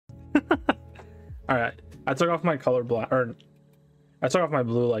All right, I took off my colorblind, or I took off my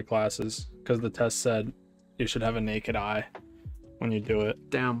blue light glasses because the test said you should have a naked eye when you do it.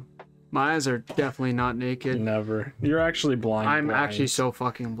 Damn, my eyes are definitely not naked. Never. You're actually blind. I'm actually so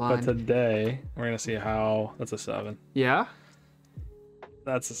fucking blind. But today we're gonna see how. That's a 7. Yeah.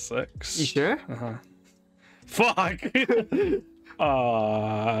 That's a 6. You sure? Uh-huh. Fuck.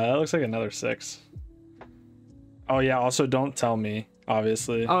 That looks like another 6. Oh yeah. Also, don't tell me.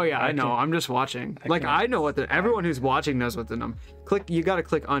 Obviously. Oh yeah, I know. I'm just watching. Like I know what the everyone who's watching knows what the number. Click. You gotta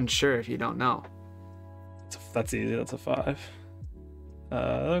click unsure if you don't know. That's easy. That's a 5.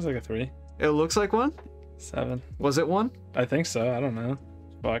 That looks like a 3. It looks like 1. 7. Was it 1? I think so. I don't know.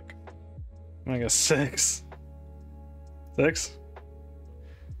 Fuck. I'm like a 6. 6.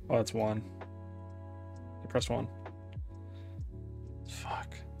 Oh, that's 1. I pressed 1.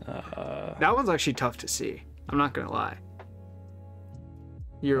 Fuck. That one's actually tough to see. I'm not gonna lie.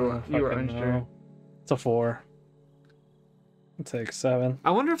 You were unsure. No. It's a 4. I'll take 7. I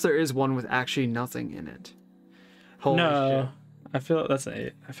wonder if there is one with actually nothing in it. Holy No, shit. I feel that's an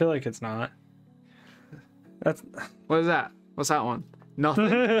 8. I feel like it's not. That's What is that? What's that one? Nothing.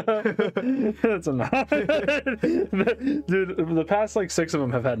 that's a 9. Dude, the past like 6 of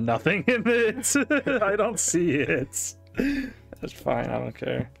them have had nothing in it. I don't see it. That's fine. I don't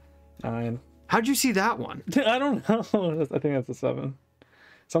care. 9. How'd you see that one? I don't know. I think that's a 7.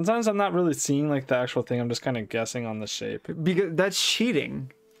 Sometimes I'm not really seeing like the actual thing. I'm just kind of guessing on the shape. Because that's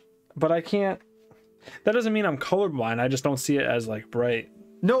cheating. But I can't. That doesn't mean I'm colorblind. I just don't see it as like bright.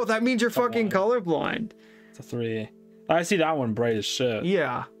 No, that means you're fucking colorblind. It's a 3. I see that one bright as shit.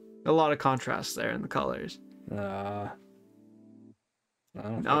 Yeah, a lot of contrast there in the colors. I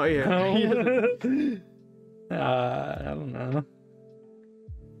don't Oh yeah. know. I don't know.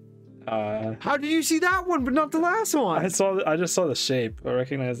 How did you see that one but not the last one? I just saw the shape. I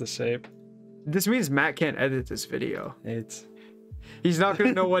recognize the shape. This means Matt can't edit this video. 8. He's not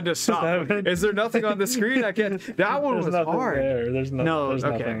gonna know when to stop. 7. Is there nothing on the screen? I can't. That one There's was nothing hard. there. There's No, okay.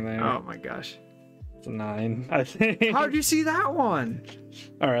 nothing there. Oh my gosh. It's a 9, I think. How'd you see that one?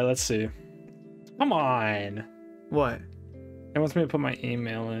 All right, let's see. Come on. What? It wants me to put my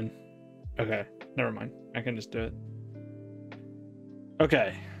email in. Okay, never mind. I can just do it.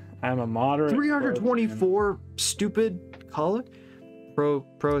 Okay, I'm a moderate. 324 stupid. Call it.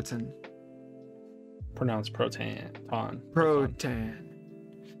 Proton. Pronounced protan. Protan.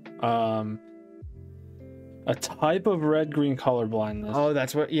 A type of red-green color blindness. Oh,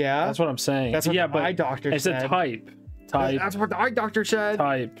 that's what. Yeah. That's what I'm saying. That's what yeah, the but eye doctor it's said. a type. Type. That's what the eye doctor said.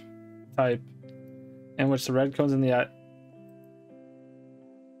 Type. In which the red cones in the eye.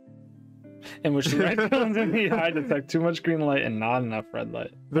 In which the red cones in the eye detect too much green light and not enough red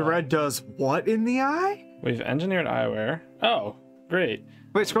light. The red does what in the eye? We've engineered eyewear. Oh, great.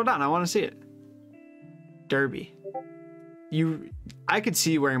 Wait, scroll down. I want to see it. Derby. I could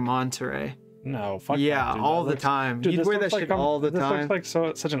see you wearing Monterey. No, fuck Yeah, that, dude. all That the looks- time. Dude, You'd this wear that looks shit like all the this time. looks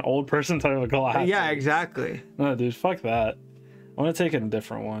like such an old person type of glass. Yeah, exactly. No, dude, fuck that. I'm gonna take a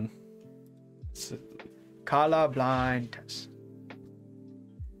different one. Colorblind test.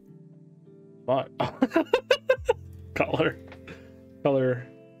 Fuck. Color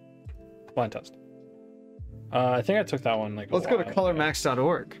blind test. I think I took that one like. Let's go to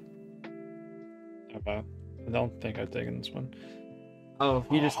colormax.org. Okay. I don't think I've taken this one. Oh,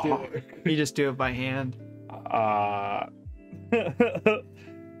 you just do it. You just do it by hand. I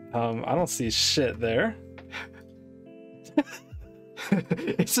don't see shit there.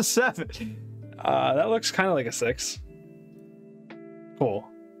 It's a 7. That looks kind of like a 6. Cool.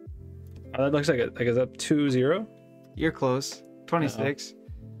 That looks like is that 2-0? You're close. 26.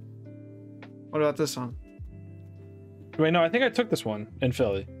 What about this one? Wait, no, I think I took this one in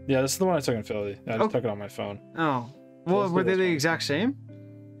Philly. Yeah, this is the one I took in Philly. I just Oh. took it on my phone. Oh. Well, let's do were they this the one. exact same?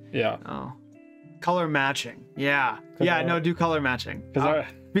 Yeah. Oh. Color matching. Yeah. Yeah, no, do color matching.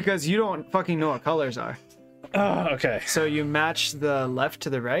 Because you don't fucking know what colors are. Okay. So you match the left to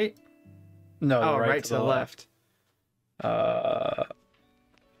the right? No, Oh, right to the left.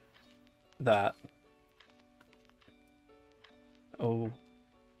 That. Oh.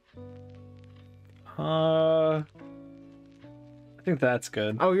 I think that's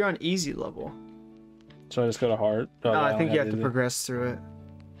good. Oh, you're on easy level. Should I just go to hard? Oh, No, yeah, I think you have to easy. progress through it.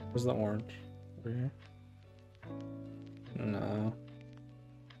 Where's the orange? Over here? No.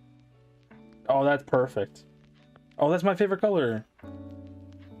 Oh, that's perfect. Oh, that's my favorite color.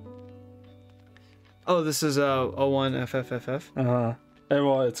 Oh, this is 01 FFFF. Uh-huh.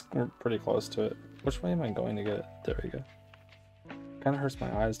 We're pretty close to it. Which way am I going to get it? There we go. Kind of hurts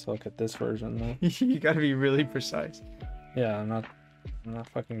my eyes to look at this version though. You gotta be really precise. Yeah, I'm not. I'm not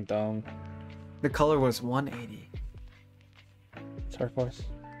fucking dumb. The color was 180. Turquoise.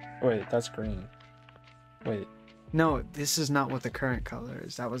 Wait, that's green. Wait. No, this is not what the current color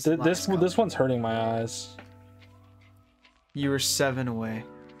is. That was this one's hurting my eyes. You were 7 away.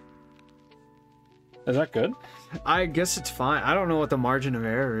 Is that good? I guess it's fine. I don't know what the margin of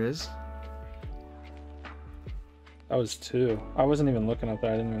error is. That was 2. I wasn't even looking up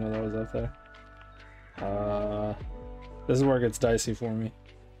there. I didn't even know that was up there. This is where it gets dicey for me.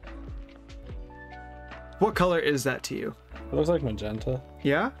 What color is that to you? It looks like magenta.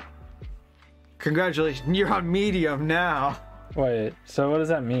 Yeah? Congratulations, you're on medium now. Wait, so what does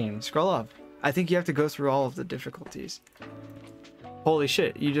that mean? Scroll up. I think you have to go through all of the difficulties. Holy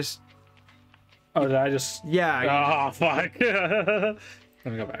shit, you just... Oh, did I just... Yeah. Oh, fuck. Let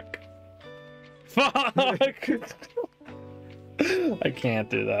me go back. Fuck! I can't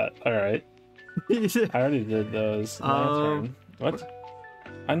do that. Alright. I already did those. What?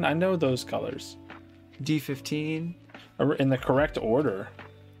 I know those colors. D15. In the correct order.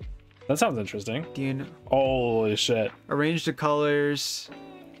 That sounds interesting. Do you know? Holy shit. Arrange the colors.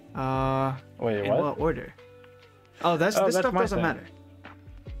 Wait, in what? what order? Oh, this stuff doesn't matter.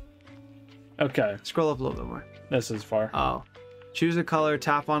 Okay. Scroll up a little bit more. This is far. Oh. Choose a color,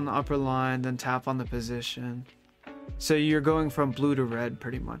 tap on the upper line, then tap on the position. So you're going from blue to red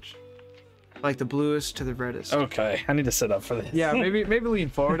pretty much. Like the bluest to the reddest. Okay, I need to sit up for this. Yeah, maybe lean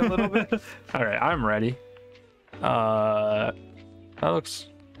forward a little bit. All right, I'm ready. That looks...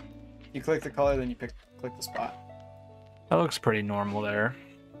 You click the color, then you click the spot. That looks pretty normal there.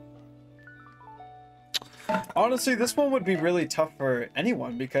 Honestly, this one would be really tough for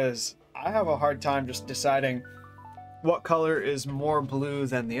anyone because I have a hard time just deciding what color is more blue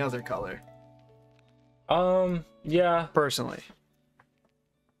than the other color. Yeah. Personally.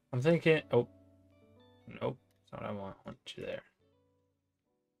 I'm thinking... Oh. Nope. That's not what I want. I want you there.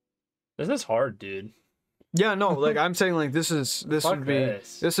 This is hard, dude. Yeah, no, like I'm saying like this would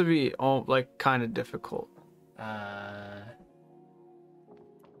be like kind of difficult. I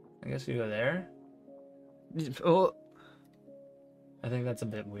guess you go there. Oh, I think that's a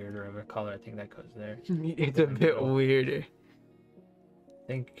bit weirder of a color. I think that goes there. It's a bit weirder. I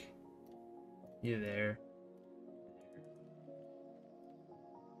think you there.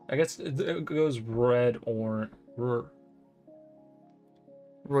 I guess it goes red, orange.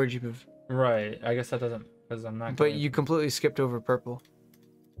 Where'd you move? Right. I guess that doesn't, because I'm not. But you completely skipped over purple.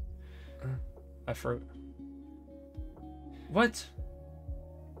 I forgot. What?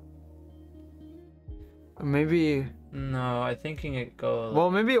 Maybe. No, I'm thinking it goes.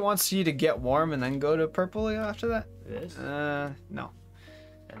 Well, maybe it wants you to get warm and then go to purple after that. This. No.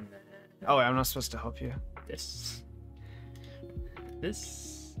 And then. Oh, I'm not supposed to help you. This.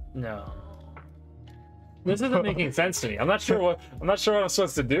 No. This isn't making sense to me. I'm not sure what I'm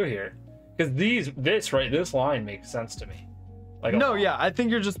supposed to do here. Because this line makes sense to me. Like no, yeah, I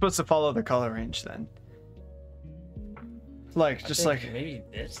think you're just supposed to follow the color range then. Like, just like maybe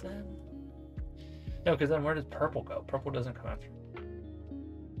this then? No, because then where does purple go? Purple doesn't come after.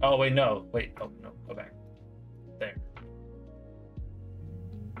 Oh wait, no. Wait, oh no, go back. There.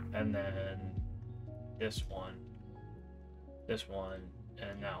 And then this one,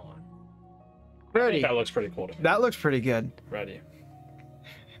 and that one. ready. That looks pretty cool to me. That looks pretty good. Ready.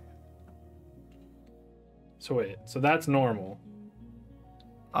 So wait, so that's normal.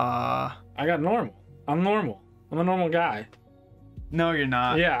 I got normal. I'm normal. I'm a normal guy. No, you're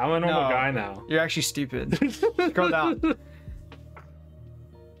not. Yeah, I'm a normal guy now. You're actually stupid. Scroll down.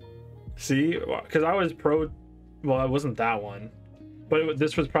 See, because I was pro. Well, it wasn't that one, but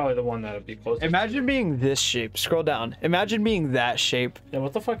this was probably the one that would be closest. Imagine being this shape. Scroll down. Imagine being that shape. Yeah,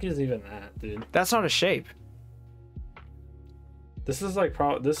 what the fuck is even that, dude? That's not a shape. This is like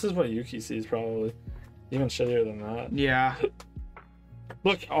this is what Yuki sees probably. Even shittier than that. Yeah.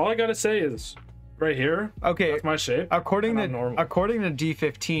 Look, all I gotta say is right here. Okay. That's my shape. According to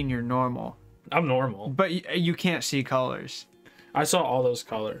D15, you're normal. I'm normal. But you can't see colors. I saw all those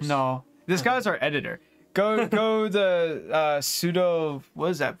colors. No. This guy's our editor. Go the pseudo,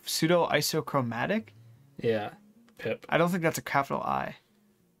 what is that? Pseudo isochromatic? Yeah. Pip. I don't think that's a capital I.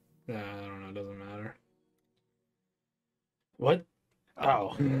 Nah, I don't know. It doesn't matter. What?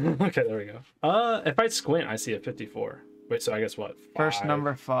 Oh. Okay, there we go. If I squint, I see a 54. Wait, so I guess what? 5, First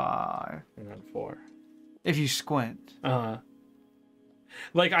number 5. And then 4. If you squint.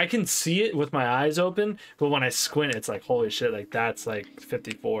 Like I can see it with my eyes open, but when I squint, it's like holy shit! Like that's like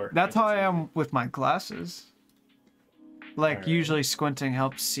 54. That's how I am with my glasses. Like right. Usually squinting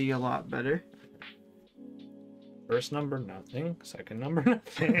helps see a lot better. First number nothing. Second number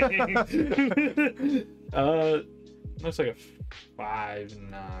nothing. Looks like a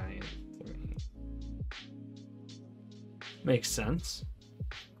 5.9 to me. Makes sense.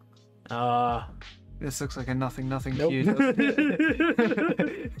 This looks like a nothing Nope. cute.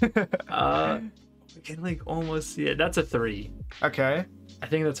 We can like almost see it. That's a 3. Okay. I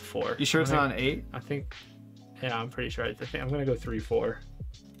think that's a 4. You sure it's not an 8? I think. Yeah, I'm pretty sure. I think I'm gonna go 3, 4.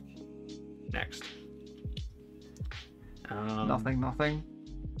 Next. Nothing.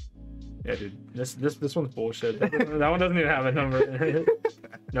 Yeah, dude. This one's bullshit. That one doesn't even have a number in it.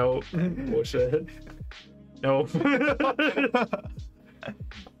 No. Bullshit. No.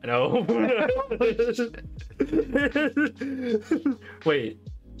 No. Wait.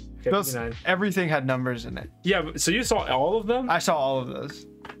 Okay, Everything had numbers in it. yeah, so you saw all of them? I saw all of those.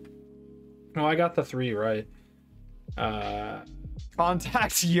 No, I got the 3 right.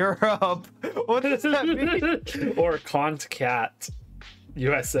 Contact Europe. What does that mean? Or Contcat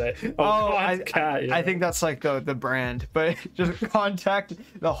USA. Contcat. I think that's like the brand, but just contact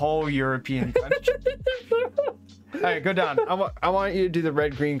the whole European country. All right, go down. I want you to do the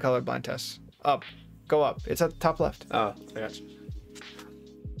red-green colorblind test. Up. Go up. It's at the top left. Oh, I got you.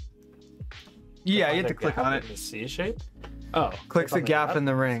 Yeah, you have to click on it. The C shape? Oh. Click the gap in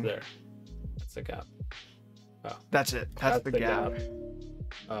the ring. There. That's the gap. Oh. That's it. That's the gap.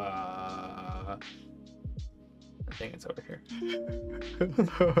 I think it's over here.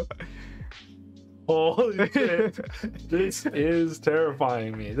 Holy shit. This is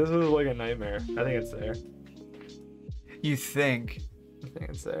terrifying me. This is like a nightmare. I think it's there. You think? I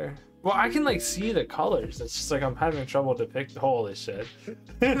think it's there. Well, I can like see the colors. It's just like I'm having trouble depicting. Holy shit.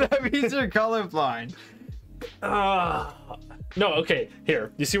 That means you're colorblind. No, okay.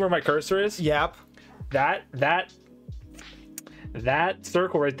 Here. You see where my cursor is? Yep. That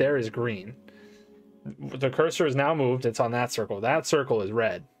circle right there is green. The cursor is now moved. It's on that circle. That circle is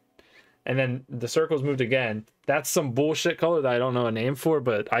red. And then the circle's moved again. That's some bullshit color that I don't know a name for,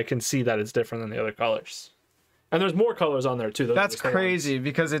 but I can see that it's different than the other colors. And there's more colors on there too. That's crazy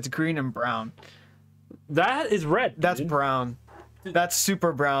because it's green and brown. That is red. That's brown. That's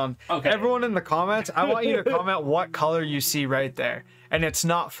super brown. Okay. Everyone in the comments, I want you to comment what color you see right there. And it's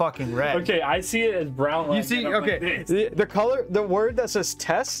not fucking red. Okay, I see it as brown. You see, okay, the color, the word that says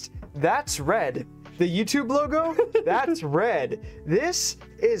test, that's red. The YouTube logo, that's red. This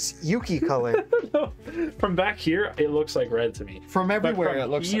is Yuki color. No, from back here, it looks like red to me. From everywhere, it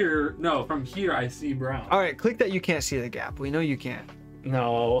looks here, no, from here, I see brown. All right, click that you can't see the gap. We know you can't.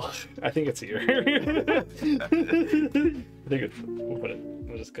 No, I think it's here. I think it's,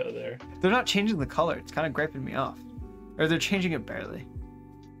 we'll just go there. They're not changing the color. It's kind of griping me off. Or they're changing it barely.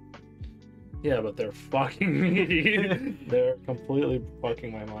 Yeah, but they're fucking me. They're completely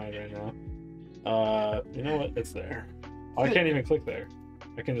fucking my mind right now. You know what? It's there. Oh, I can't even click there.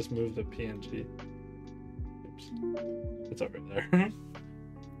 I can just move the PNG. Oops. It's over there.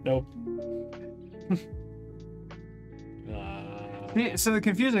 Nope. So the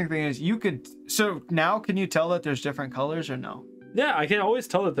confusing thing is you could... So now can you tell that there's different colors or no? Yeah, I can always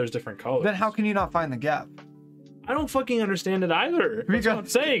tell that there's different colors. Then how can you not find the gap? I don't fucking understand it either. That's what I'm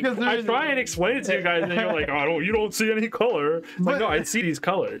saying. I try and explain it to you guys and you're like, oh, you don't see any color. It's like, no, I see these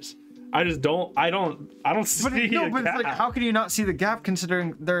colors. I just don't, I don't see no, a but gap. it's like, how can you not see the gap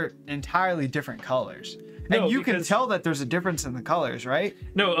considering they're entirely different colors? No, and you can tell that there's a difference in the colors, right?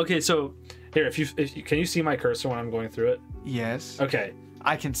 No, okay, so here, if you can you see my cursor when I'm going through it? Yes. Okay.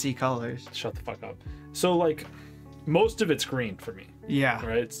 I can see colors. Shut the fuck up. So like, most of it's green for me. Yeah.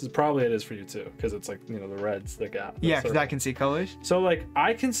 Right? Probably it is for you too, because it's like, you know, the red's the gap. Yeah, because I can see colors. So like,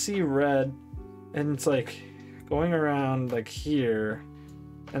 I can see red, and it's like going around like here,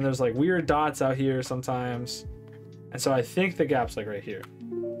 and there's like weird dots out here sometimes, and so I think the gap's like right here.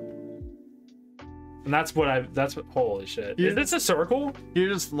 And that's what holy shit. Is this a circle?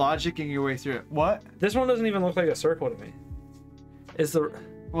 You're just logicking your way through it. What? This one doesn't even look like a circle to me. Is the...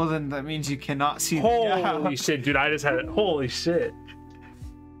 Well, then that means you cannot see the gap. Holy shit, dude, I just had it. Holy shit.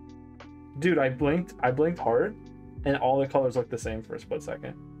 Dude, I blinked hard, and all the colors look the same for a split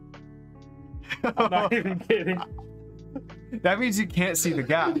second. I'm not even kidding. That means you can't see the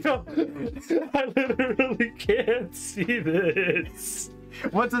gap. No, I literally can't see this.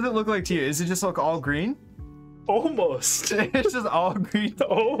 What does it look like to you? Does it just look all green? Almost. It's just all green?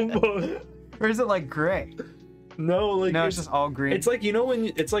 Almost. Or is it like gray? No, like no, it's just all green. It's like, you know,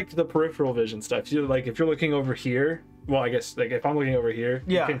 it's like the peripheral vision stuff. You like if you're looking over here. Well, I guess like if I'm looking over here,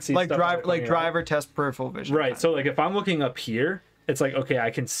 yeah, you can see like stuff driver test peripheral vision. Right. So like if I'm looking up here, it's like, okay, I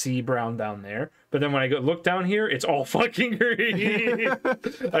can see brown down there. But then when I go look down here, it's all fucking green.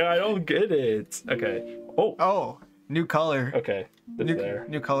 I don't get it. Okay. Oh, new color. Okay. It's there.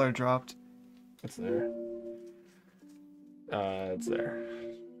 New color dropped. It's there. It's there.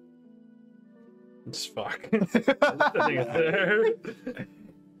 It's fuck. I think it's there.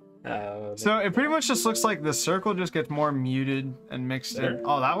 So it pretty much just looks like the circle just gets more muted and mixed There. in.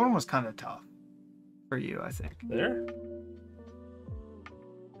 Oh, that one was kind of tough for you, I think. There.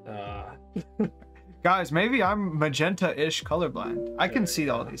 Guys, maybe I'm magenta-ish colorblind. I can see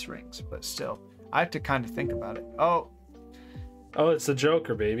all these rings, but still, I have to kind of think about it. Oh, it's the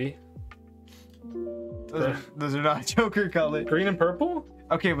Joker, baby. those are not Joker color. Green and purple?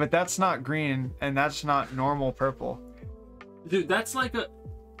 Okay, but that's not green, and that's not normal purple. Dude, that's like a...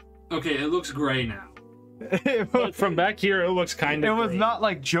 Okay, it looks gray now. But from back here, it looks kind of. It was not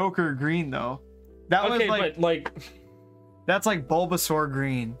like Joker green though. That Okay, was like, but like, that's like Bulbasaur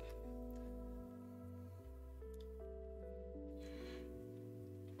green.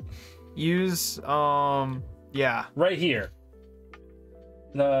 Use yeah. Right here.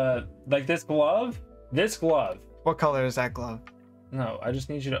 Like this glove. This glove. What color is that glove? No, I just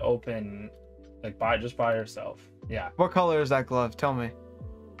need you to open, like by yourself. Yeah. What color is that glove? Tell me.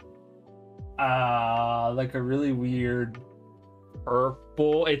 Like a really weird.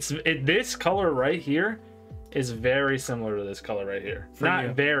 purple. This color right here is very similar to this color right here. For Not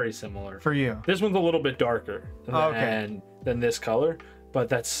you. very similar. For you. This one's a little bit darker than this color, but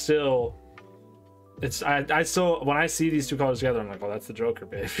that's still. I still, when I see these two colors together, I'm like, oh, that's the Joker,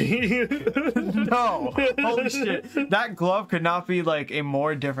 baby. No. Holy shit. That glove could not be like a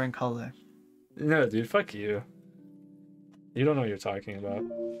more different color. No, dude, fuck you. You don't know what you're talking about.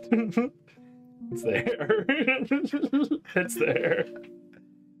 It's there. It's there.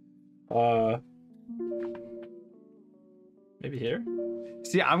 Maybe here?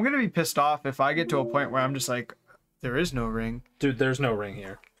 See, I'm gonna be pissed off if I get to a point where I'm just like, there is no ring. Dude, there's no ring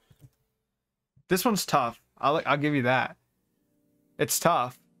here. This one's tough. I'll give you that. It's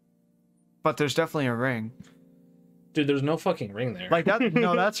tough, but there's definitely a ring. Dude, there's no fucking ring there. Like that.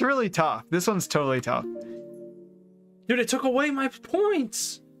 No, that's really tough. This one's totally tough. Dude, it took away my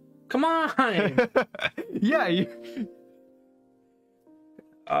points. Come on. Yeah. You...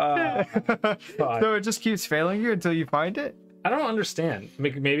 Fuck. So it just keeps failing you until you find it. I don't understand.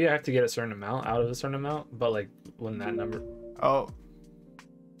 Maybe I have to get a certain amount out of a certain amount, but like when that number. Oh.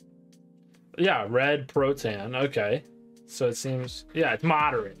 Yeah, red protan. Okay. So it seems, yeah, it's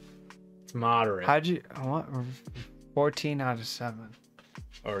moderate. It's moderate. How'd you, what? 14 out of 7.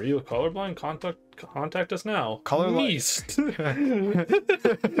 Are you a colorblind? Contact us now. Colorblind.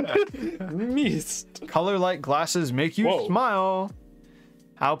 Mist. Color light glasses make you Whoa. smile.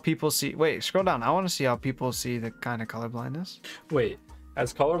 How people see, wait, scroll down. I want to see how people see the kind of colorblindness. Wait,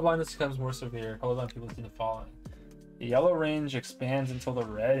 as colorblindness becomes more severe, colorblind people see the following. The yellow range expands until the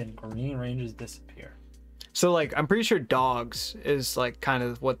red and green ranges disappear. So like, I'm pretty sure dogs is like kind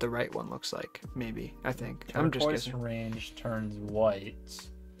of what the right one looks like. Maybe, I think. I'm just Turquoise guessing. range turns white,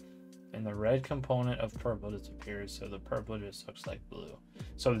 and the red component of purple disappears, so the purple just looks like blue.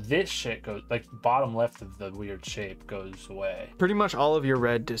 So this shit goes, like, bottom left of the weird shape goes away. Pretty much all of your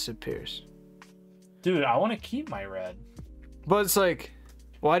red disappears. Dude, I want to keep my red. But it's like,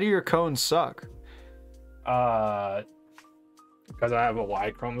 why do your cones suck? Because I have a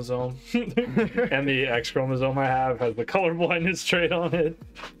Y chromosome, and the X chromosome I have has the color blindness trait on it.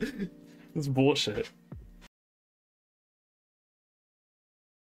 It's bullshit.